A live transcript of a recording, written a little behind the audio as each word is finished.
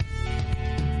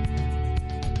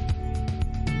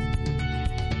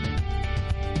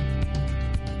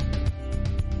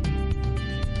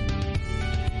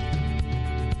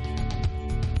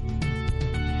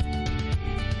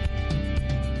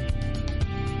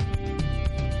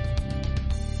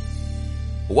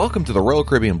Welcome to the Royal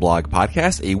Caribbean Blog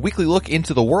Podcast, a weekly look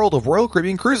into the world of Royal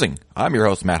Caribbean cruising. I'm your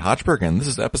host, Matt Hochberg, and this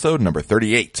is episode number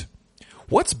 38.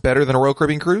 What's better than a Royal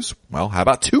Caribbean cruise? Well, how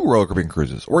about 2 Royal Caribbean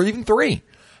cruises, or even 3?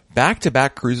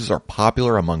 Back-to-back cruises are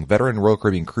popular among veteran Royal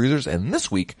Caribbean cruisers, and this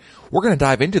week, we're going to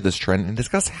dive into this trend and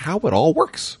discuss how it all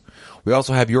works. We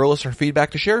also have your listener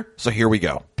feedback to share, so here we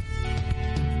go.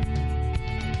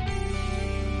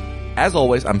 As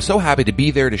always, I'm so happy to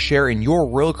be there to share in your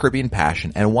Royal Caribbean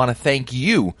passion and want to thank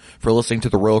you for listening to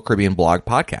the Royal Caribbean Blog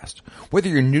Podcast. Whether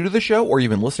you're new to the show or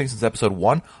you've been listening since episode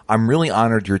 1, I'm really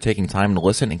honored you're taking time to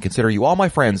listen and consider you all my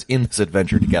friends in this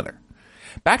adventure together.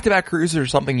 Back-to-back cruises are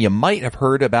something you might have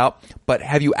heard about, but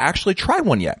have you actually tried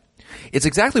one yet? It's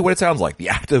exactly what it sounds like, the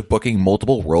act of booking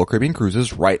multiple Royal Caribbean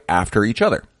cruises right after each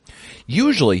other.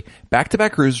 Usually,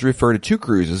 back-to-back cruises refer to 2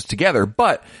 cruises together,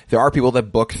 but there are people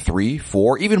that book 3,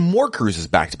 4, even more cruises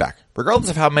back-to-back. Regardless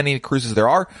of how many cruises there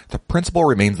are, the principle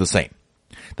remains the same.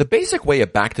 The basic way a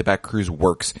back-to-back cruise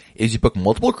works is you book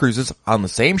multiple cruises on the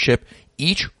same ship,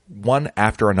 each one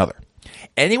after another.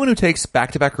 Anyone who takes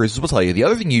back-to-back cruises will tell you the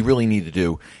other thing you really need to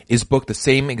do is book the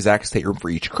same exact stateroom for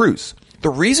each cruise. The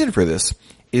reason for this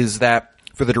is that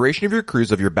for the duration of your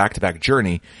cruise of your back-to-back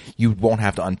journey, you won't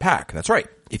have to unpack. That's right.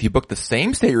 If you book the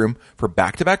same stateroom for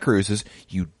back-to-back cruises,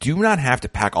 you do not have to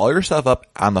pack all your stuff up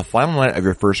on the final night of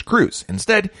your first cruise.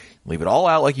 Instead, leave it all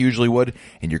out like you usually would,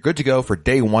 and you're good to go for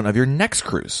day 1 of your next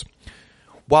cruise.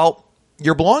 While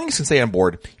your belongings can stay on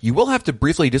board, you will have to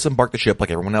briefly disembark the ship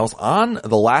like everyone else on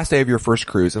the last day of your first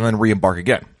cruise and then re-embark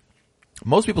again.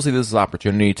 Most people see this as an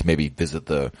opportunity to maybe visit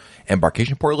the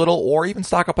embarkation port a little, or even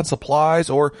stock up on supplies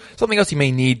or something else you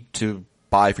may need to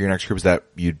buy for your next cruise that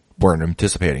you weren't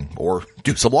anticipating, or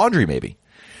do some laundry maybe.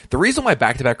 The reason why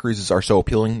back-to-back cruises are so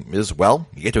appealing is, well,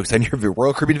 you get to extend your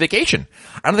Royal Caribbean vacation.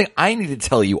 I don't think I need to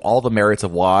tell you all the merits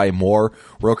of why more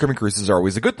Royal Caribbean cruises are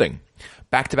always a good thing.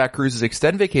 Back-to-back cruises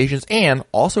extend vacations and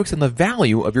also extend the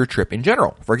value of your trip in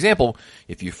general. For example,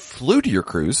 if you flew to your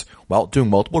cruise, well,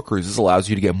 doing multiple cruises allows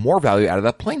you to get more value out of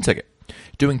that plane ticket.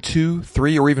 Doing 2,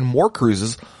 3, or even more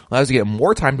cruises allows you to get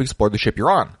more time to explore the ship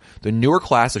you're on. The newer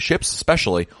class of ships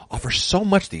especially offer so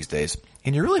much these days,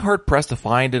 and you're really hard-pressed to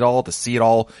find it all, to see it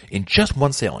all in just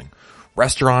one sailing.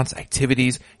 Restaurants,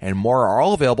 activities, and more are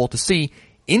all available to see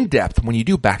in depth when you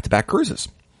do back-to-back cruises.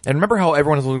 And remember how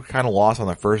everyone is kind of lost on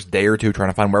the first day or two trying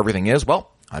to find where everything is? Well,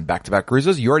 on back-to-back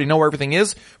cruises, you already know where everything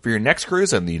is for your next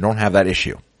cruise, and you don't have that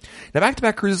issue. Now,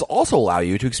 back-to-back cruises also allow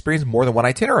you to experience more than one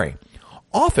itinerary.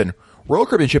 Often, Royal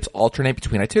Caribbean ships alternate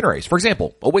between itineraries. For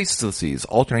example, Oasis of the Seas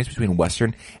alternates between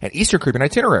Western and Eastern Caribbean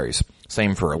itineraries.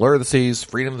 Same for Allure of the Seas,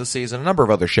 Freedom of the Seas, and a number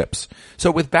of other ships. So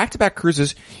with back-to-back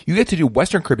cruises, you get to do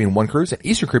Western Caribbean one cruise and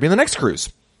Eastern Caribbean the next cruise.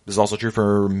 This is also true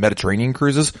for Mediterranean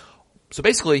cruises. So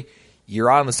basically,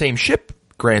 you're on the same ship,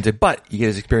 granted, but you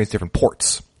get to experience different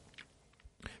ports.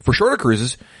 For shorter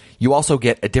cruises, you also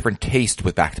get a different taste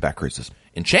with back-to-back cruises.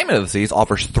 Enchantment of the Seas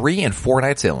offers 3 and 4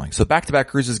 night sailing, so back-to-back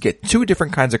cruises get 2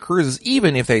 different kinds of cruises,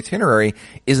 even if the itinerary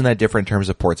isn't that different in terms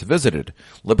of ports visited.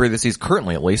 Liberty of the Seas,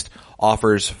 currently at least,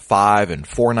 offers 5 and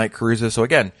 4 night cruises, so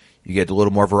again, you get a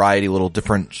little more variety, a little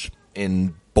different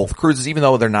in both cruises, even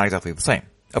though they're not exactly the same.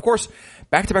 Of course,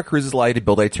 back-to-back cruises allow you to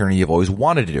build an itinerary you've always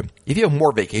wanted to do. If you have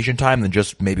more vacation time than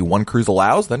just maybe one cruise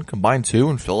allows, then combine 2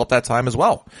 and fill up that time as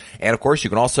well. And of course, you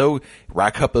can also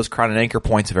rack up those crown and anchor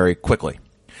points very quickly.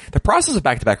 The process of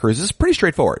back-to-back cruises is pretty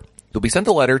straightforward. You'll be sent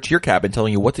a letter to your cabin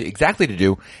telling you what exactly to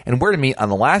do and where to meet on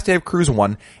the last day of cruise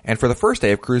 1 and for the first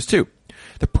day of cruise 2.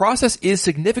 The process is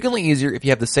significantly easier if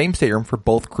you have the same stateroom for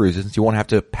both cruises, since you won't have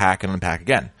to pack and unpack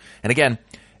again. And again,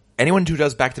 anyone who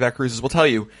does back-to-back cruises will tell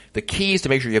you the key is to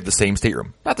make sure you have the same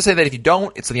stateroom. Not to say that if you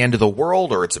don't, it's the end of the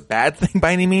world or it's a bad thing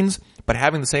by any means, but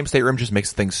having the same stateroom just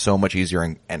makes things so much easier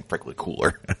and frankly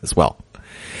cooler as well.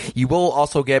 You will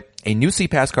also get a new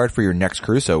SeaPass card for your next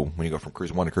cruise, so when you go from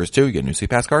cruise 1 to cruise 2, you get a new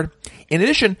SeaPass card. In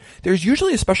addition, there's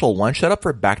usually a special lunch set up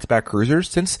for back-to-back cruisers,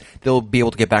 since they'll be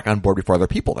able to get back on board before other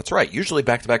people. That's right, usually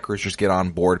back-to-back cruisers get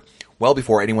on board well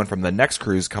before anyone from the next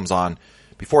cruise comes on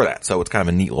before that, so it's kind of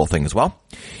a neat little thing as well.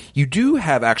 You do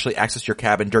have actually access to your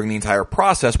cabin during the entire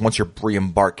process once you're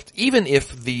re-embarked, even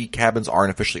if the cabins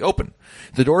aren't officially open.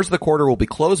 The doors of the corridor will be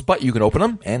closed, but you can open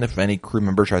them, and if any crew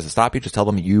member tries to stop you, just tell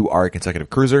them you are a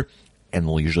consecutive cruiser, and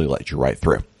they'll usually let you right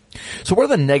through. So what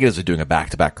are the negatives of doing a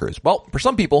back-to-back cruise? Well, for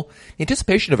some people, the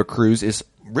anticipation of a cruise is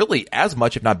really as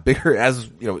much, if not bigger, as,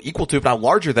 equal to, if not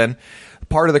larger than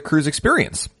part of the cruise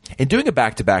experience. In doing a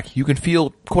back-to-back, you can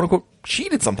feel, quote-unquote,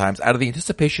 cheated sometimes out of the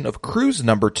anticipation of cruise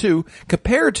number 2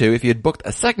 compared to if you had booked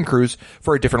a second cruise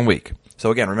for a different week.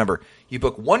 So again, remember, you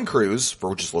book one cruise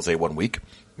for just, let's say, 1 week.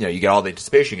 You get all the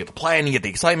anticipation, you get the plan, you get the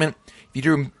excitement. If you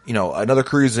do, another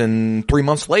cruise in 3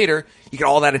 months later, you get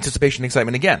all that anticipation and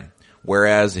excitement again.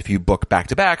 Whereas if you book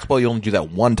back-to-backs, well, you only do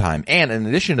that one time. And in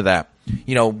addition to that,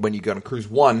 when you go on cruise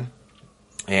 1,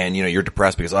 and, you're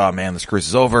depressed because, oh man, this cruise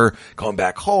is over, going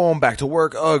back home, back to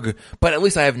work, ugh. But at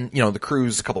least I have, the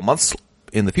cruise a couple months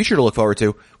in the future to look forward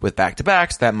to. With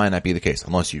back-to-backs, that might not be the case,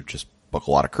 unless you just book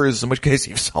a lot of cruises, in which case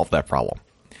you've solved that problem.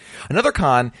 Another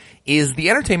con is the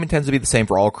entertainment tends to be the same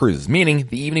for all cruises, meaning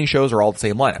the evening shows are all the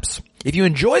same lineups. If you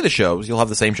enjoy the shows, you'll have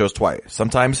the same shows twice.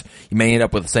 Sometimes you may end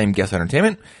up with the same guest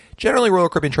entertainment. Generally, Royal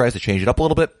Caribbean tries to change it up a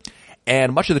little bit.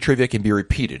 And much of the trivia can be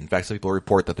repeated. In fact, some people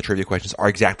report that the trivia questions are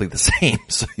exactly the same,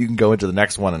 so you can go into the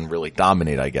next one and really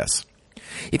dominate, I guess.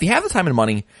 If you have the time and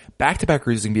money, back-to-back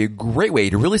cruises can be a great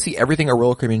way to really see everything a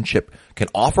Royal Caribbean ship can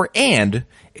offer and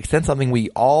extend something we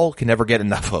all can never get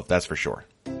enough of, that's for sure.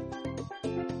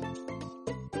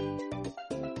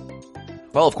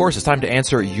 Well, of course, it's time to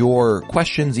answer your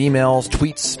questions, emails,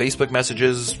 tweets, Facebook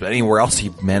messages, anywhere else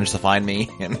you've managed to find me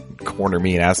and corner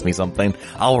me and ask me something.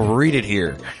 I'll read it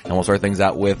here. And we'll start things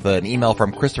out with an email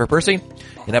from Christopher Percy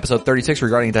in episode 36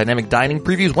 regarding dynamic dining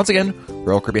previews. Once again,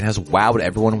 Royal Caribbean has wowed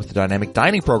everyone with the dynamic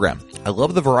dining program. I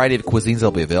love the variety of cuisines that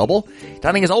will be available.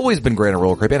 Dining has always been great on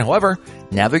Royal Caribbean. However,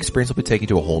 now the experience will be taken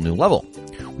to a whole new level.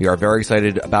 We are very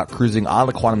excited about cruising on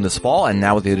the Quantum this fall, and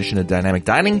now with the addition of dynamic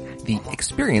dining, the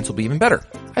experience will be even better.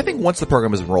 I think once the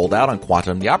program is rolled out on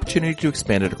Quantum, the opportunity to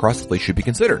expand it across the fleet should be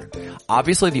considered.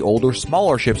 Obviously, the older,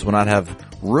 smaller ships will not have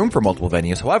room for multiple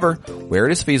venues. However, where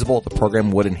it is feasible, the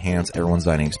program would enhance everyone's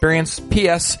dining experience.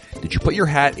 P.S. Did you put your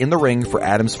hat in the ring for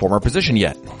Adam's former position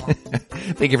yet?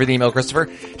 Thank you for the email, Christopher.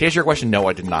 To answer your question, no,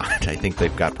 I did not. I think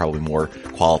they've got probably more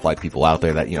qualified people out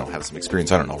there that, have some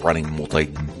experience, running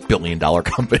multi-billion-dollar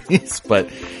companies. But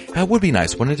that would be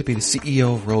nice. Wouldn't it to be the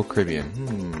CEO of Royal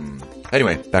Caribbean?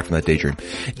 Anyway, back from that daydream.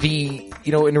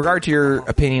 In regard to your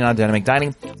opinion on dynamic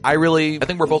dining, I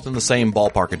think we're both in the same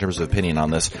ballpark in terms of opinion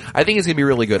on this. I think it's going to be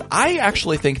really good. I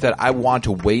actually think that I want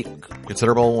to wait a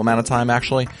considerable amount of time,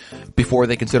 actually, before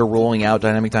they consider rolling out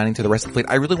dynamic dining to the rest of the fleet.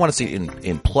 I really want to see it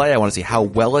in play. I want to see how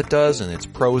well it does and its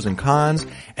pros and cons,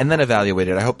 and then evaluate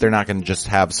it. I hope they're not going to just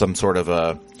have some sort of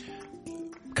a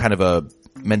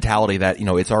mentality that,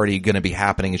 it's already going to be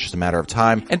happening. It's just a matter of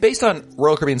time. And based on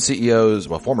Royal Caribbean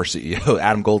former CEO,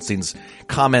 Adam Goldstein's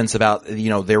comments about,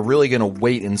 they're really going to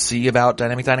wait and see about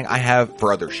dynamic dining. I have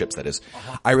for other ships, that is.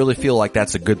 I really feel like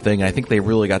that's a good thing. I think they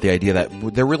really got the idea that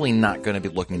they're really not going to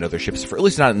be looking at other ships for, at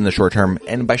least not in the short term.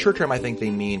 And by short term, I think they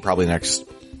mean probably the next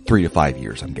 3 to 5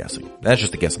 years, I'm guessing. That's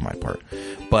just a guess on my part.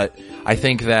 But I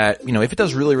think that, if it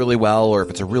does really, really well, or if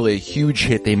it's a really huge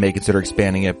hit, they may consider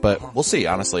expanding it, but we'll see,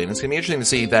 honestly. And it's going to be interesting to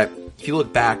see that if you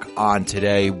look back on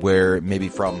today, where maybe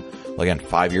from, again,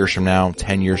 5 years from now,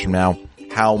 10 years from now,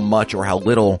 how much or how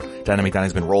little dynamic dining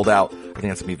has been rolled out, I think that's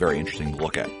going to be very interesting to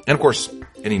look at. And of course,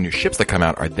 any new ships that come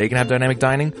out, are they going to have dynamic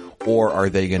dining, or are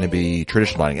they going to be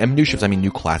traditional dining? And new ships, I mean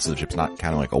new classes of ships, not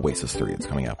kind of like Oasis 3 that's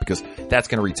coming out, because that's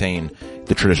going to retain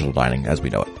the traditional dining as we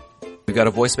know it. We've got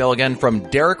a voicemail again from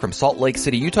Derek from Salt Lake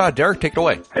City, Utah. Derek, take it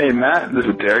away. Hey, Matt. This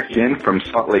is Derek again from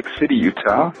Salt Lake City,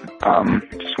 Utah.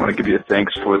 Just want to give you a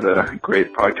thanks for the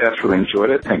great podcast. Really enjoyed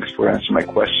it. Thanks for answering my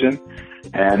question.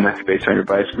 And based on your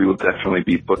advice, we will definitely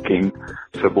be booking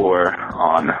Sabor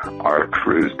on our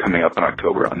cruise coming up in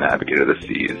October on Navigator of the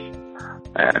Seas.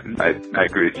 And I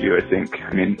agree with you. I think,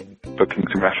 booking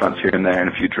some restaurants here and there and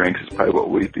a few drinks is probably what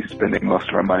we'd be spending most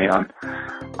of our money on.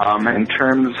 In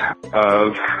terms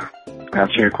of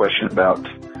answering your question about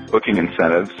booking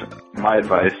incentives, my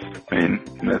advice, in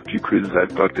the few cruises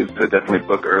I've booked, is to definitely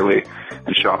book early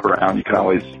and shop around. You can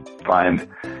always find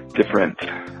different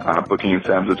booking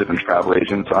incentives with different travel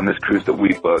agents. On this cruise that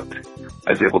we booked,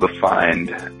 I was able to find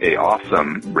a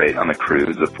awesome rate on the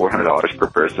cruise of $400 per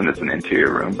person. It's an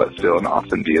interior room, but still an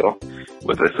awesome deal,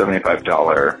 with a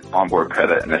 $75 onboard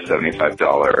credit and a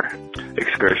 $75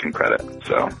 excursion credit.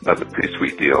 So that's a pretty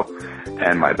sweet deal.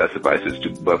 And my best advice is to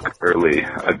book early.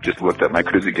 I've just looked at my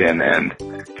cruise again, and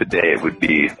today it would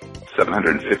be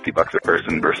 $750 a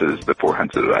person versus the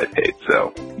 $400 that I paid.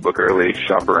 So book early,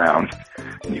 shop around,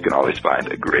 and you can always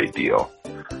find a great deal.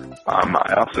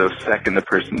 I also second the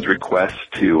person's request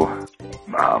to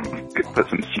put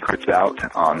some secrets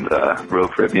out on the Royal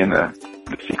Caribbean,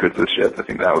 the secrets of the ship. I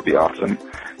think that would be awesome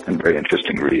and very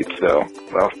interesting read. So,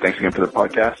 well, thanks again for the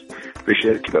podcast.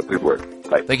 Appreciate it. Keep up the good work.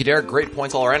 Bye. Thank you, Derek. Great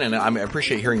points all around, and I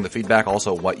appreciate hearing the feedback,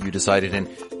 also what you decided. And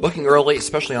booking early,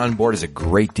 especially on board, is a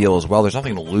great deal as well. There's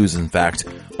nothing to lose, in fact,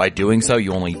 by doing so.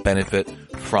 You only benefit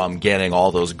from getting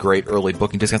all those great early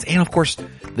booking discounts. And, of course,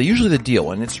 usually the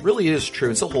deal, and it really is true,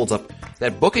 and still holds up,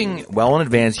 that booking well in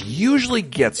advance usually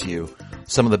gets you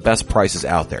some of the best prices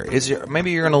out there.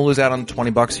 Maybe you're going to lose out on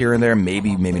 $20 here and there,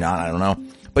 maybe not, I don't know.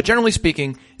 But generally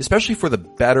speaking, especially for the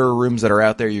better rooms that are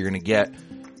out there, you're going to get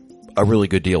a really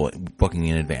good deal at booking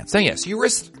in advance. Then yes, you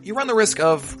run the risk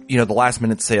of, the last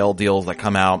minute sale deals that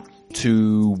come out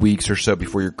 2 weeks or so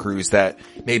before your cruise that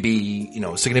may be,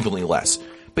 significantly less.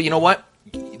 But you know what?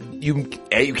 You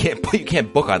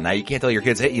can't book on that. You can't tell your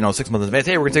kids, hey, 6 months in advance,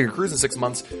 hey, we're going to take a cruise in 6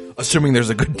 months, assuming there's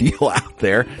a good deal out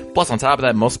there. Plus, on top of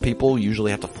that, most people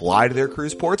usually have to fly to their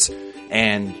cruise ports.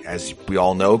 And as we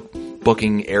all know,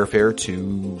 booking airfare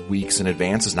 2 weeks in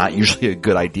advance is not usually a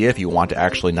good idea if you want to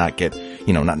actually not get,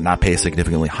 not pay a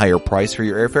significantly higher price for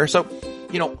your airfare. So,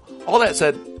 all that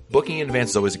said, booking in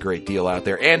advance is always a great deal out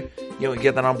there. And, you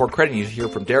get that onboard credit. You hear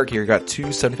from Derek here, you got 2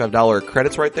 $75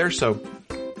 credits right there. So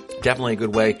definitely a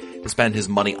good way to spend his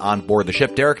money on board the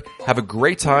ship. Derek, have a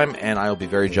great time, and I'll be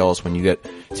very jealous when you get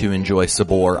to enjoy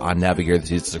Sabor on Navigator of the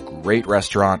Seas. It's a great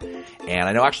restaurant. And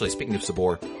I know, actually, speaking of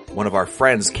Sabor, one of our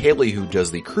friends, Kaylee, who does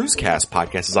the Cruise Cast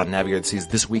podcast, is on Navigator of the Seas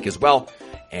this week as well.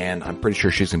 And I'm pretty sure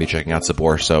she's going to be checking out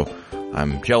Sabor. So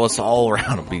I'm jealous all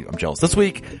around. I'm jealous this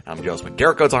week. I'm jealous when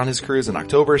Derek goes on his cruise in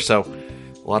October. So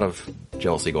a lot of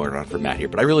jealousy going on for Matt here.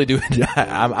 But I really do.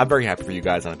 I'm very happy for you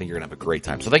guys, and I think you're going to have a great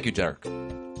time. So thank you, Derek.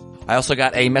 I also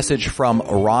got a message from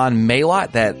Ron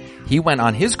Maylott that he went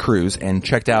on his cruise and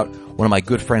checked out one of my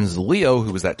good friends, Leo,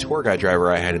 who was that tour guide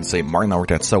driver I had in St. Martin that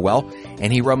worked out so well.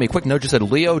 And he wrote me a quick note, just said,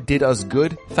 Leo did us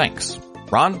good. Thanks.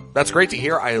 Ron, that's great to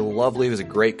hear. I love Leo. He's a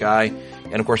great guy.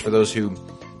 And of course, for those who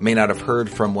may not have heard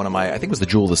from one of my, I think it was the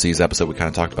Jewel of the Seas episode, we kind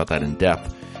of talked about that in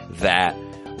depth, that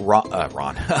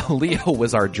Leo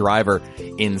was our driver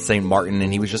in St. Martin,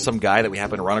 and he was just some guy that we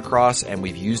happened to run across, and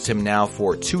we've used him now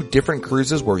for 2 different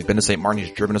cruises where we've been to St. Martin.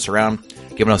 He's driven us around,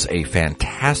 given us a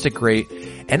fantastic rate.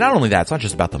 And not only that, it's not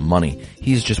just about the money.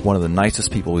 He's just one of the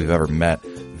nicest people we've ever met.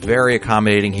 Very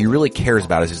accommodating. He really cares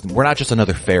about us. We're not just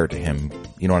another fare to him.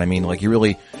 You know what I mean? Like, he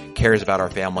really cares about our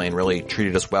family and really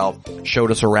treated us well, showed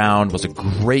us around, was a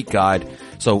great guide.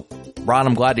 So, Ron,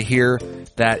 I'm glad to hear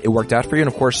that it worked out for you. And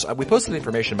of course, we posted the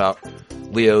information about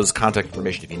Leo's contact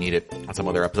information if you need it on some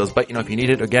other episodes. But, if you need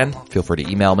it, again, feel free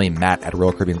to email me,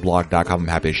 matt@RoyalCaribbeanBlog.com. I'm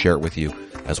happy to share it with you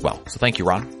as well. So thank you,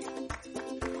 Ron.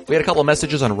 We had a couple of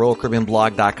messages on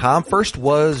RoyalCaribbeanBlog.com. First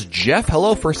was Jeff.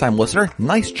 Hello, first-time listener.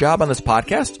 Nice job on this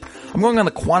podcast. I'm going on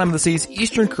the Quantum of the Seas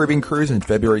Eastern Caribbean cruise in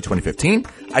February 2015.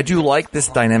 I do like this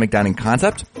dynamic dining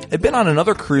concept. I've been on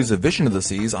another cruise of Vision of the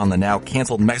Seas on the now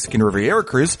canceled Mexican Riviera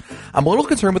cruise. I'm a little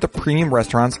concerned with the premium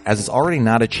restaurants as it's already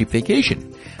not a cheap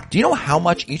vacation. Do you know how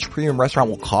much each premium restaurant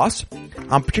will cost?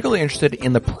 I'm particularly interested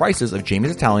in the prices of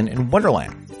Jamie's Italian and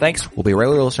Wonderland. Thanks. We'll be a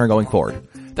regular listener going forward.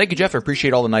 Thank you, Jeff. I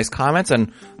appreciate all the nice comments, and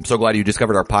I'm so glad you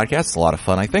discovered our podcast. It's a lot of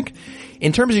fun, I think.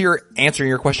 In terms of your answering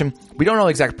your question, we don't know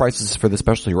exact prices for the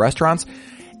specialty restaurants.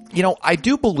 I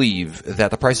do believe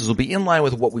that the prices will be in line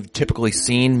with what we've typically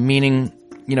seen, meaning,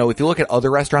 if you look at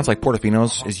other restaurants, like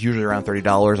Portofino's is usually around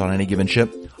 $30 on any given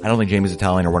ship. I don't think Jamie's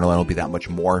Italian or Wonderland will be that much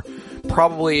more.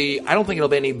 Probably, I'd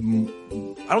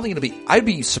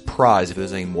be surprised if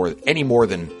there's any more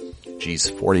than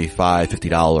 $45,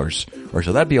 $50 or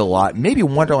so. That'd be a lot. Maybe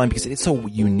Wonderland because it's so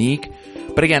unique.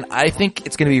 But again, I think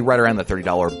it's going to be right around the $30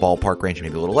 ballpark range,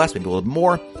 maybe a little less, maybe a little bit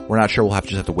more. We're not sure. We'll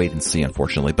just have to wait and see,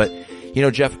 unfortunately. But,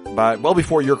 Jeff, well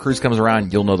before your cruise comes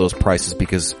around, you'll know those prices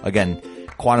because, again,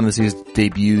 Quantum of the Seas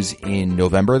debuts in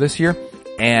November this year.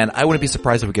 And I wouldn't be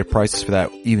surprised if we get prices for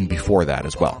that even before that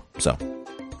as well. So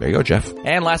there you go, Jeff.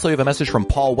 And lastly, we have a message from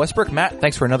Paul Westbrook. Matt,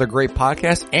 thanks for another great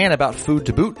podcast and about food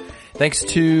to boot. Thanks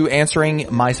to answering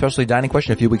my specialty dining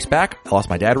question a few weeks back. I lost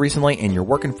my dad recently, and your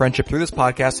work and friendship through this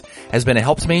podcast has been a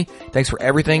help to me. Thanks for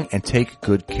everything, and take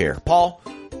good care. Paul,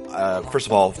 first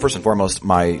and foremost,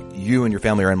 you and your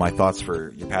family are in my thoughts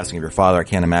for your passing of your father. I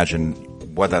can't imagine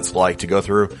what that's like to go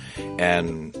through,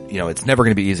 and it's never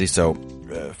going to be easy. So,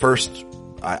 first,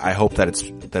 I hope that it's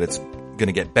going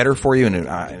to get better for you, and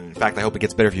in fact, I hope it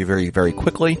gets better for you very, very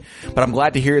quickly. But I'm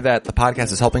glad to hear that the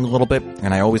podcast is helping a little bit,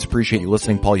 and I always appreciate you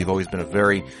listening, Paul. You've always been a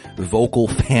very vocal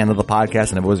fan of the podcast,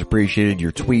 and I've always appreciated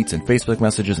your tweets and Facebook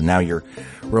messages, and now your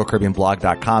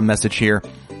RoyalCaribbeanBlog.com message here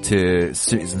in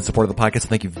support of the podcast. So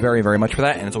thank you very, very much for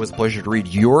that, and it's always a pleasure to read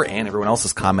your and everyone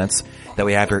else's comments that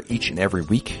we have here each and every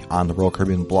week on the Royal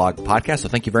Caribbean Blog podcast. So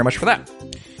thank you very much for that.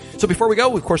 So before we go,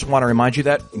 we of course want to remind you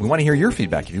that we want to hear your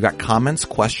feedback. If you've got comments,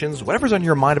 questions, whatever's on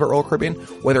your mind about Royal Caribbean,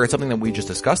 whether it's something that we just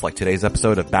discussed, like today's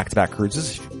episode of back-to-back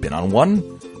cruises, if you've been on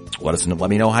one, let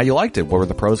me know how you liked it. What were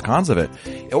the pros, cons of it?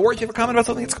 Or if you have a comment about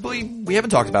something that's completely we haven't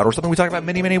talked about or something we talked about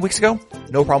many, many weeks ago,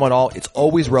 no problem at all. It's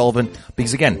always relevant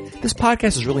because, again, this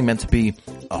podcast is really meant to be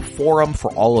a forum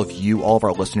for all of you, all of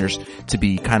our listeners, to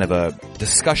be kind of a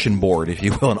discussion board, if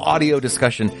you will, an audio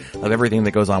discussion of everything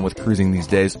that goes on with cruising these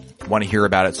days. Want to hear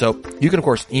about it. So you can, of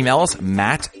course, email us,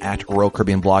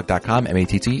 matt@RoyalCaribbeanBlog.com,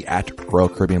 MATT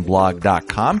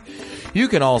 @RoyalCaribbeanBlog.com. You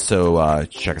can also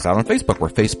check us out on Facebook. We're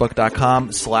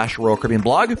Facebook.com/Royal Caribbean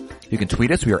Blog. You can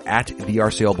tweet us. We are at the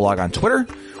RCL Blog on Twitter.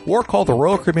 Or call the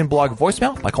Royal Caribbean Blog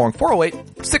voicemail by calling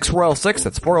 408-6-ROYAL-6.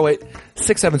 That's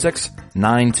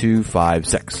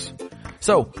 408-676-9256.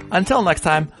 So, until next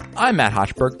time, I'm Matt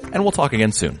Hochberg, and we'll talk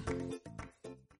again soon.